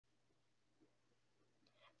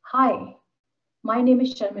Hi, my name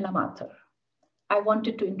is Sharmila Mathur. I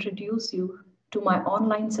wanted to introduce you to my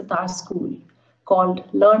online sitar school called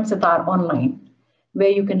Learn Sitar Online, where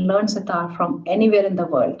you can learn sitar from anywhere in the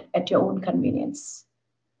world at your own convenience.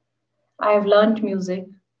 I have learned music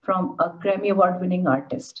from a Grammy Award winning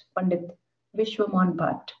artist, Pandit Vishwamohan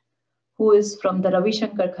Bhatt, who is from the Ravi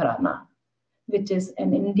Shankar Gharana, which is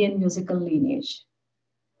an Indian musical lineage.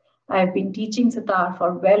 I have been teaching sitar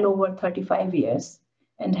for well over 35 years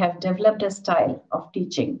and have developed a style of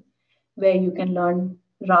teaching where you can learn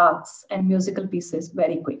rags and musical pieces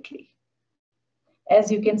very quickly.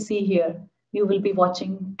 As you can see here, you will be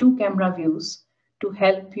watching two camera views to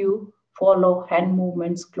help you follow hand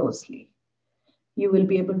movements closely. You will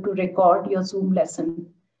be able to record your Zoom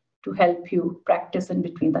lesson to help you practice in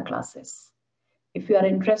between the classes. If you are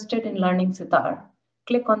interested in learning sitar,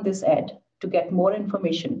 click on this ad to get more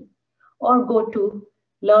information or go to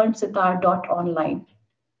learnsitar.online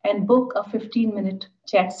and book a 15-minute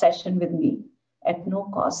chat session with me at no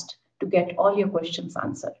cost to get all your questions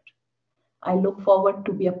answered. I look forward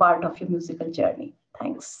to be a part of your musical journey.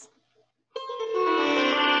 Thanks.